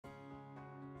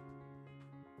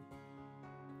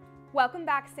Welcome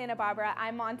back, Santa Barbara.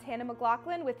 I'm Montana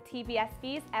McLaughlin with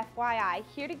TVSB's FYI,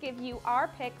 here to give you our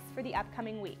picks for the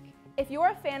upcoming week. If you're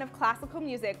a fan of classical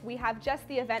music, we have just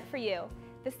the event for you.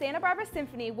 The Santa Barbara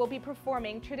Symphony will be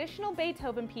performing traditional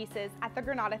Beethoven pieces at the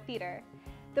Granada Theater.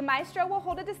 The maestro will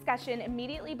hold a discussion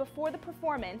immediately before the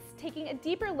performance, taking a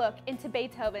deeper look into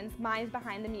Beethoven's mind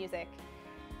behind the music.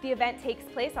 The event takes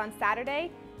place on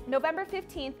Saturday, November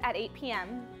 15th at 8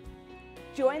 p.m.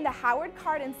 Join the Howard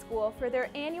Cardin School for their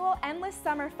annual Endless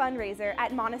Summer fundraiser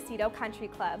at Montecito Country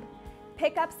Club.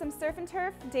 Pick up some surf and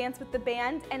turf, dance with the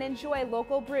band, and enjoy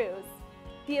local brews.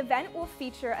 The event will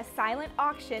feature a silent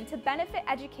auction to benefit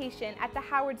education at the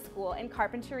Howard School in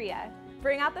Carpinteria.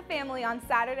 Bring out the family on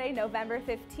Saturday, November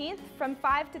 15th from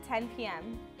 5 to 10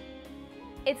 p.m.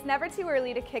 It's never too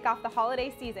early to kick off the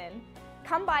holiday season.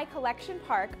 Come by Collection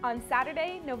Park on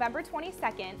Saturday, November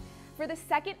 22nd for the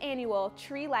second annual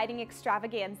tree lighting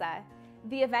extravaganza.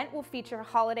 The event will feature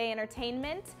holiday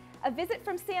entertainment, a visit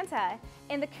from Santa,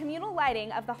 and the communal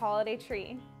lighting of the holiday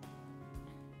tree.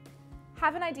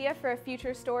 Have an idea for a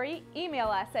future story? Email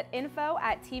us at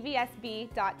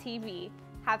info@tvsb.tv.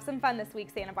 Have some fun this week,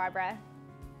 Santa Barbara.